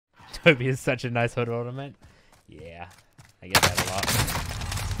Toby is such a nice hood ornament. Yeah, I get that a lot.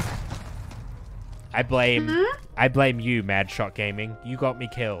 I blame you, Mad Shot Gaming. You got me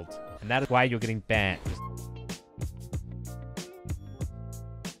killed, and that is why you're getting banned.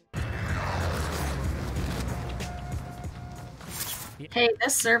 Hey,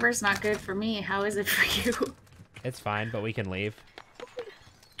 this server's not good for me. How is it for you? It's fine, but we can leave.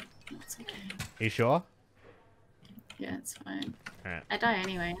 It's okay. You sure? Yeah, it's fine. Alright. I die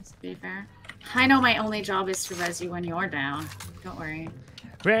anyways, to be fair. I know my only job is to res you when you're down. Don't worry.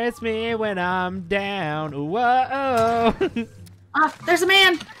 Res me when I'm down. Whoa! Ah, there's a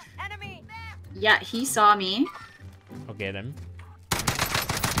man! Enemy! Yeah, he saw me. I'll get him.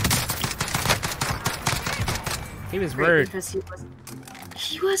 He was rude. Because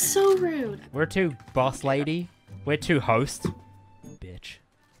he was so rude. We're too boss lady. We're too host. Bitch.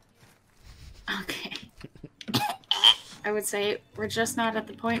 Okay. I would say we're just not at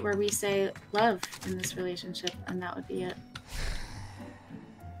the point where we say love in this relationship, and that would be it.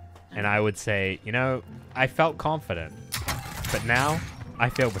 And I would say, you know, I felt confident, but now I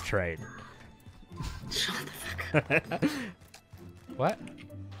feel betrayed. Shut the fuck up. What?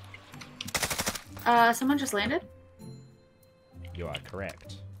 Someone just landed? You are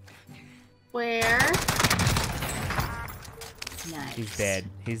correct. Where? Nice. He's dead.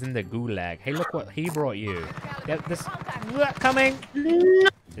 He's in the gulag. Hey, look what he brought you. Get this coming.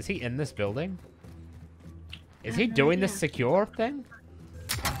 Is he in this building? Is he doing this secure thing?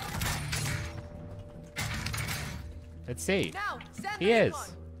 Let's see. He is.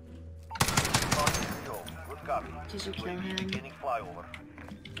 Did you kill him?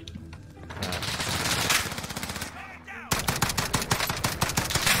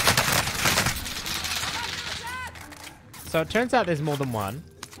 So it turns out there's more than one.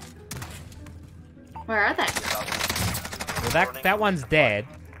 Where are they? Well, that one's dead.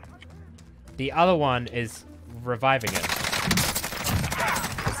 The other one is reviving it.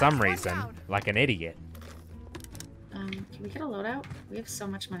 For some reason, like an idiot. Can we get a loadout? We have so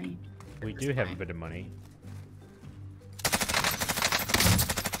much money. We do have a bit of money.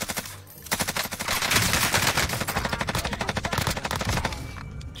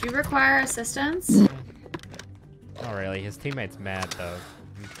 Do you require assistance? Not really. His teammate's mad, though.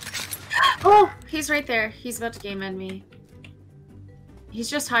 Oh! He's right there. He's about to game end me. He's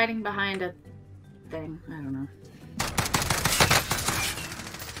just hiding behind a thing. I don't know.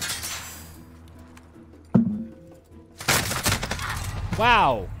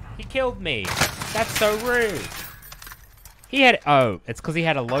 Wow! He killed me! That's so rude! He had- oh, it's because he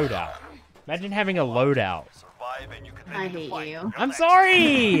had a loadout. Imagine having a loadout. I hate you. I'm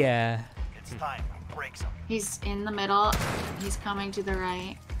sorry! It's time. Break some. He's in the middle. He's coming to the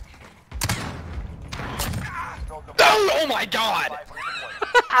right. Oh my god!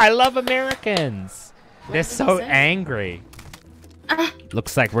 I love Americans! They're so angry.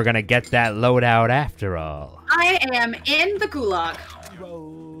 Looks like we're gonna get that loadout after all. I am in the gulag.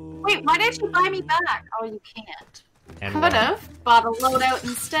 Wait, why didn't you buy me back? Oh, you can't. And Could have bought a loadout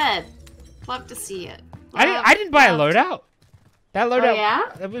instead. Love to see it. I didn't buy a loadout. That loadout, yeah?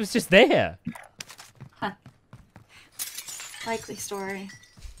 It was just there. Huh. Likely story.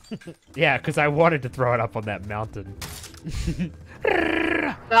 Yeah, because I wanted to throw it up on that mountain.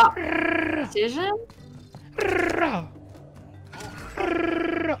 Decision?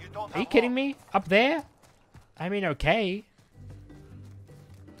 Are you kidding me? Up there? I mean, okay.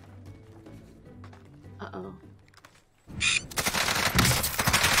 Uh-oh.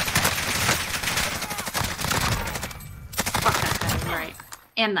 Fuck that guy, right.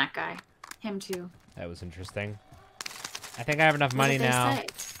 And that guy. Him too. That was interesting. I think I have enough money now. Say?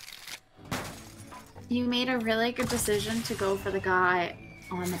 You made a really good decision to go for the guy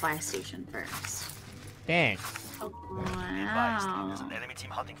on the buy station first. Thanks. Oh, wow. There's an enemy team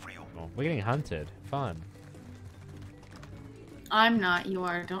hunting for you. Oh, we're getting hunted. Fun. I'm not. You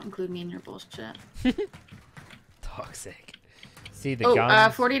are. Don't include me in your bullshit. Toxic. See the guns? Oh,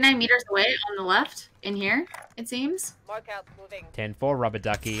 49 meters away on the left. In here, it seems. Mark out, moving. 10-4, rubber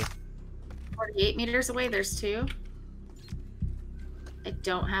ducky. 48 meters away, there's two. I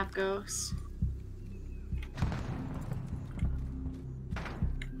don't have ghosts.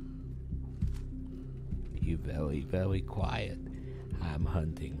 You very, very quiet. I'm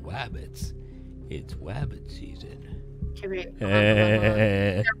hunting wabbits. It's wabbit season. Okay, wait. Hold on, hold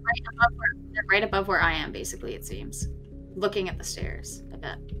on, hold on. They're right above where I am, basically, it seems. Looking at the stairs, I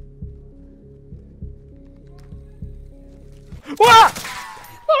bet. What?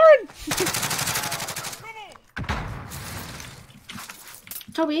 Lauren!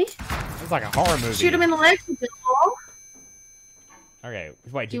 Toby? It's like a horror movie. Shoot him in the leg, you little. Okay,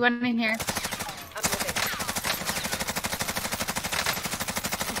 wait. Do you want in here? I'm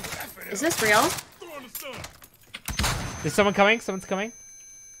moving. Is this real? There's someone coming. Someone's coming.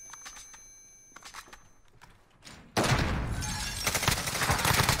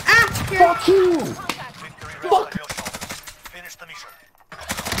 Ah! Here. Fuck you! Victory rests on your shoulders. Finish the mission.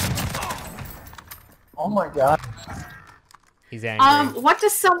 Oh my god. He's angry. What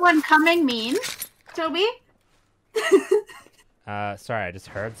does someone coming mean, Toby? Sorry, I just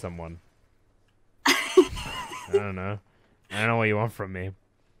heard someone. I don't know. I don't know what you want from me.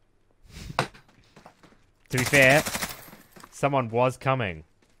 To be fair, someone was coming.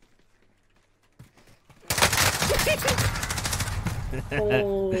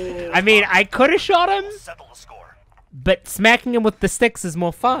 Oh. I mean, I could have shot him, Settle the score. but smacking him with the sticks is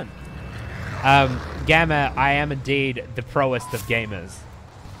more fun. Gamma, I am indeed the proest of gamers.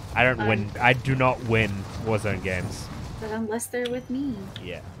 I don't win. I do not win Warzone games. But unless they're with me.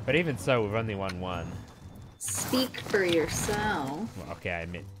 Yeah, but even so, we've only won one. Speak for yourself. Well, okay, I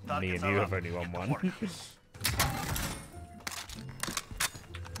admit me and you have only won one.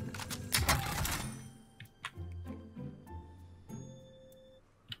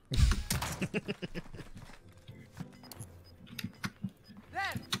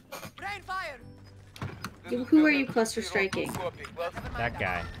 Rain fire. Who are you cluster striking? That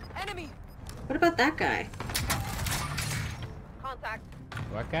guy. Enemy. What about that guy? Contact.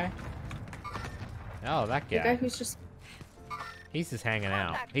 What guy? Oh, that The guy guy. who's just... He's just hanging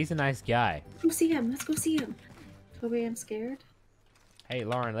out. He's a nice guy. Go see him. Let's go see him. Toby, I'm scared. Hey,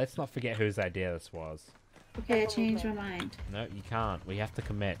 Lauren, let's not forget whose idea this was. Okay, I changed my mind. No, you can't. We have to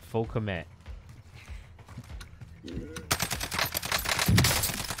commit. Full commit.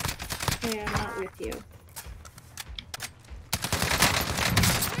 Okay, I'm not with you.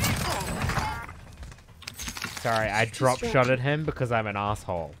 Sorry, I drop-shotted him because I'm an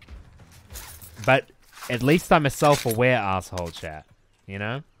asshole. But at least I'm a self-aware asshole, chat. You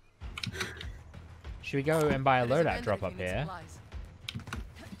know? Should we go and buy a loadout drop up here?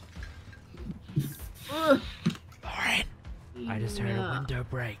 Lauren! I just heard a window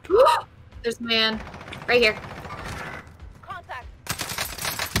break. There's a man. Right here. Contact.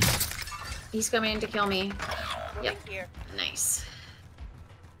 He's coming to kill me. Moving Yep. here. Nice.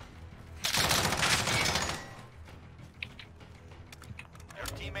 Your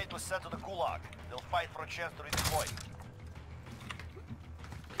teammate was sent to the gulag. They'll fight for a chance to redeploy.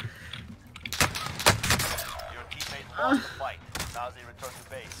 Your teammate lost the fight. Now they return to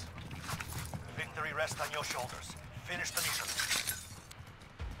base. Victory rests on your shoulders. Finish the mission.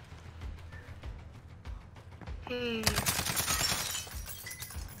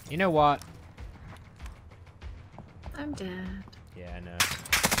 You know what? I'm dead. Yeah, I know.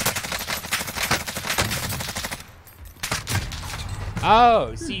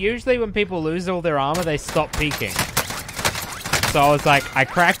 Oh, see, usually when people lose all their armor, they stop peeking. So I was like, I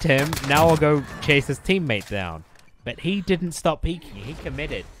cracked him, now I'll go chase his teammate down. But he didn't stop peeking, he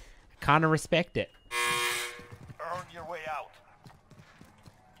committed. Kinda respect it. Earn your way out.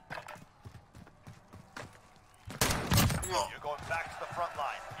 You're going back to the front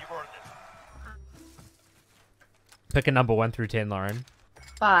line. You've earned it. Pick a number 1 through 10, Lauren.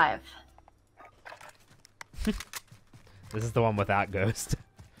 5. This is the one without Ghost.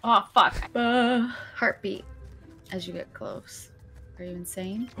 Oh, fuck. Heartbeat as you get close. Are you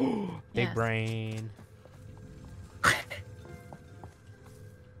insane? Big Yes. brain.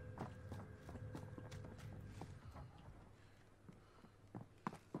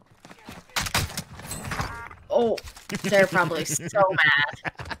 Oh, they're probably so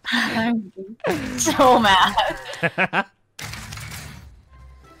mad. I'm so mad.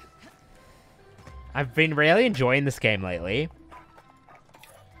 I've been really enjoying this game lately.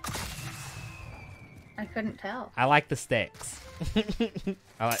 I couldn't tell. I like the sticks.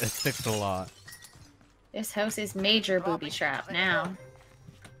 I like the sticks a lot. This house is major booby trap now.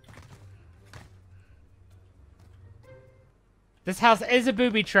 This house is a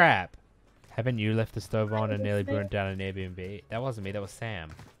booby trap. Haven't you left the stove on and nearly burnt down an Airbnb? That wasn't me, that was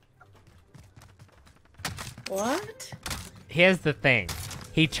Sam. What? Here's the thing.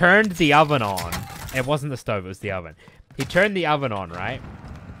 He turned the oven on. It wasn't the stove, it was the oven. He turned the oven on, right?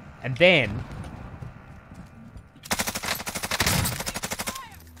 And then...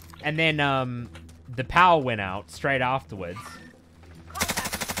 the power went out straight afterwards.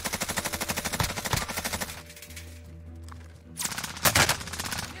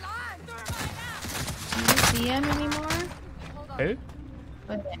 Do you see him anymore? Who?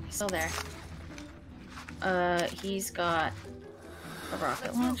 Okay, he's still there. He's got a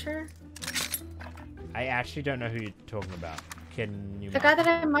rocket launcher. I actually don't know who you're talking about. Can you? The guy that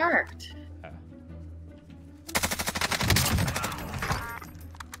I marked.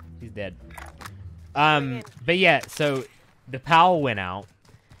 He's dead. But yeah, so the power went out,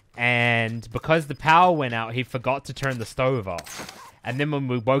 and because the power went out, he forgot to turn the stove off. And then when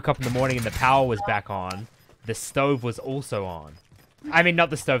we woke up in the morning and the power was back on, the stove was also on. I mean, not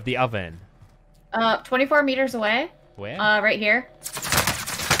the stove, the oven. 24 meters away. Where? Right here.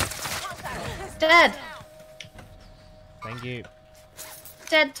 Dead. Thank you.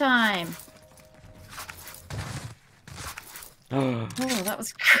 Dead time. Oh, that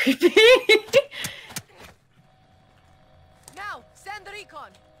was creepy. Now, send the recon.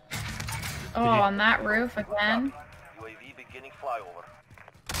 Oh, on that roof again. UAV beginning flyover.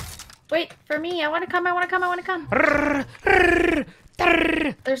 Wait for me. I want to come. I want to come. I want to come.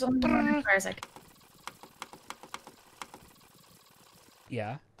 There's only one as far as I can.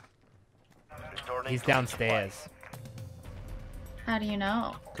 Yeah. Returning He's to downstairs. How do you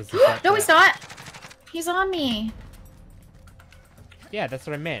know? 'Cause he's got No, the- he's not. He's on me. Yeah, that's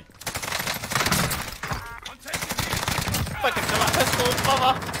what I meant.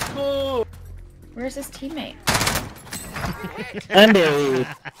 Where's his teammate? Under.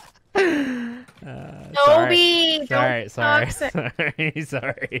 Toby! Sorry, don't sorry, toxic.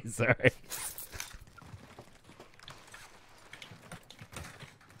 sorry.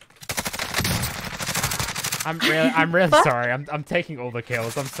 I'm really What? sorry. I'm taking all the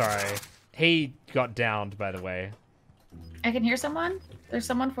kills. I'm sorry. He got downed, by the way. I can hear someone. There's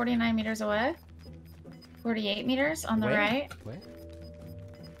someone 49 meters away. 48 meters on the Where? right. Where?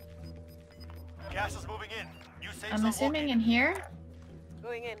 Gas is moving in. New safe I'm zone assuming located. in here.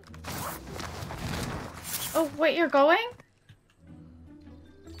 Going in. Oh, wait, you're going?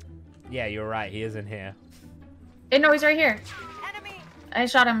 Yeah, you're right. He is in here. No, he's right here. Enemy. I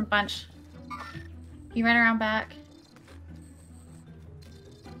shot him a bunch. He ran around back.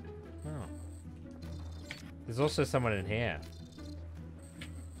 Oh. There's also someone in here.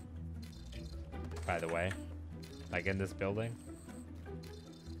 By the way. Like in this building.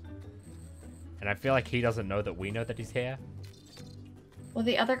 And I feel like he doesn't know that we know that he's here. Well,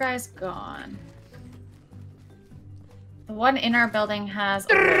 the other guy's gone. The one in our building has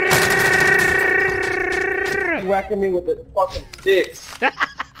a He's whacking me with the fucking sticks. We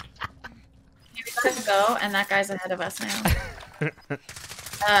gotta go, and that guy's ahead of us now.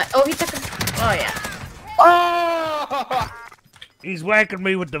 Oh, he took a... Oh, yeah. Oh! He's whacking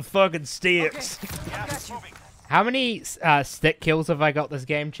me with the fucking sticks. Gas is moving. How many stick kills have I got this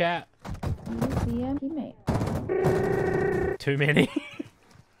game, chat? Teammate. Too many.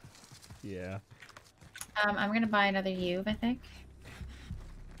 Yeah. I'm gonna buy another Uve, I think.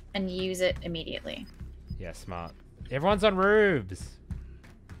 And use it immediately. Yeah, smart. Everyone's on roofs.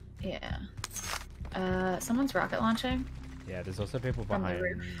 Yeah. Someone's rocket launching. Yeah, there's also people From the behind.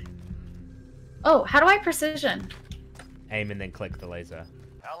 roof. Oh, how do I precision? Aim and then click the laser.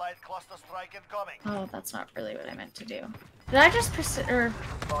 Allied cluster strike incoming. Oh, that's not really what I meant to do. Did I just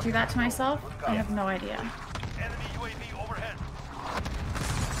do that to myself? I have no idea. Enemy UAV overhead.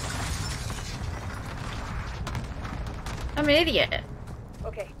 I'm an idiot.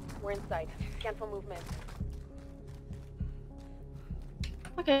 Okay, we're inside. Cancel movement.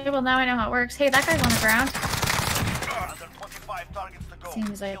 Okay, well now I know how it works. Hey, that guy's on the ground. Under 25 targets to go.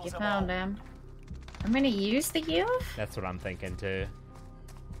 Seems like Kills you them found all. him. I'm gonna use the Uve? That's what I'm thinking too.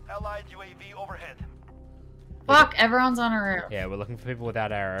 Allied UAV overhead. Fuck, everyone's on a roof. Yeah, we're looking for people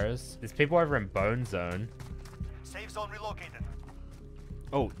without arrows. There's people over in Bone Zone. Safe zone relocated.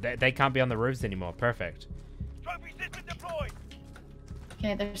 Oh, they can't be on the roofs anymore. Perfect. Trophy system deployed.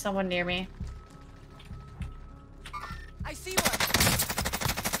 Okay, there's someone near me. I see one.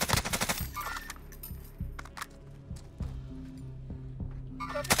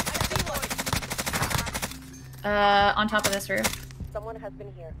 I see one. On top of this roof. Someone has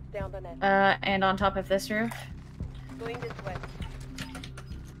been here. Down the net. And on top of this roof. Going this way.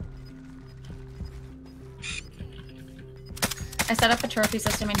 I set up a trophy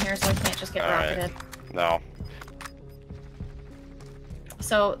system in here so I can't just get Alright. rocketed. No.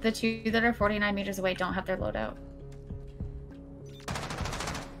 So the two that are 49 meters away don't have their loadout.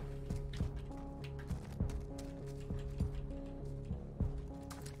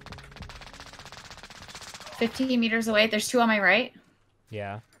 "15 meters away. There's two on my right.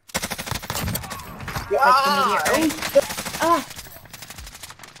 Yeah. Like immediate right. Oh,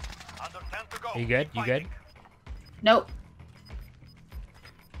 Under 10 to go. You good? Keep You good? fighting. nope.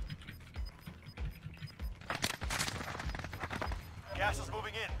 Gas is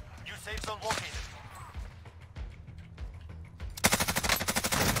moving in. New safe zone located.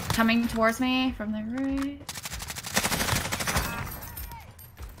 Coming towards me from the right.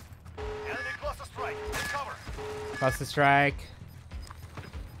 strike. Take cover. Cluster strike.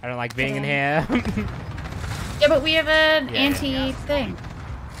 I don't like being in here. Yeah, but we have an Yeah, anti-thing.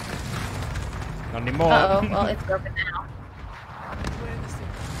 Not anymore. Uh-oh, well, it's broken now.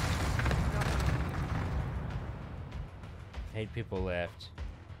 8 people left.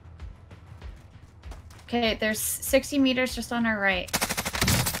 Okay, there's 60 meters just on our right.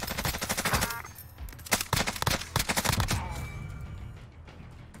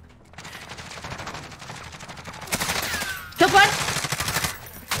 Killed one!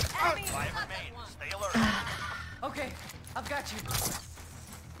 5 remain. Stay alert. Okay, I've got you.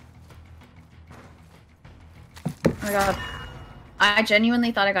 Oh my god. I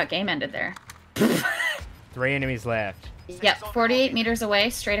genuinely thought I got game ended there. 3 enemies left. Yep, 48 meters away,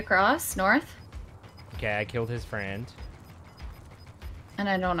 straight across, north. Okay, I killed his friend. And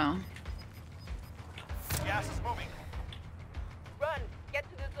I don't know. Gas is moving. Run. Get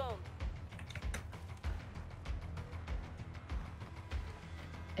to the zone.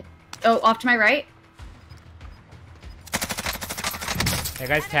 Oh, off to my right. That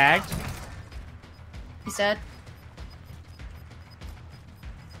guy's tagged. He's dead.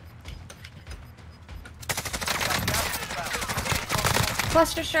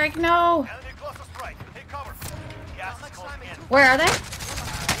 Cluster strike, no! Enemy cluster strike. Take cover. Gas is closing in. Where are they?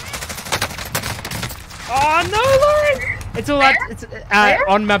 Oh no, Lauren! It's all Where? it's Where?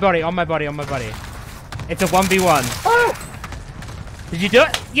 on my body, on my body, on my body. It's a 1v1. Oh! Did you do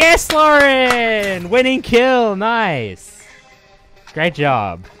it? Yes, Lauren! Winning kill, nice. Great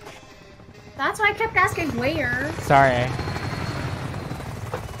job. That's why I kept asking where. Sorry.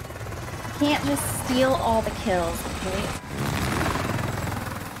 Can't just steal all the kills, okay?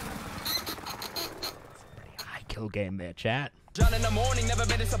 Pretty high kill game there, chat. John in the morning, never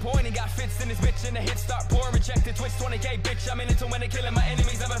been disappointing. Got fits in this bitch and the hits start pouring. Rejected Twitch 20K, bitch. I'm in it to win it, killing my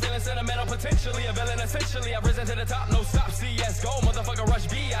enemies. Never feeling sentimental, potentially a villain. Essentially, I've risen to the top, no stop. CSGO, motherfucker, rush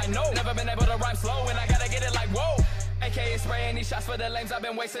B. I know. Never been able to rhyme slow, and I gotta get it like whoa. AKA spraying these shots for the lames. I've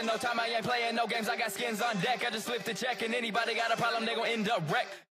been wasting no time. I ain't playing no games. I got skins on deck. I just flipped the check, and anybody got a problem, they gon' end up wrecked.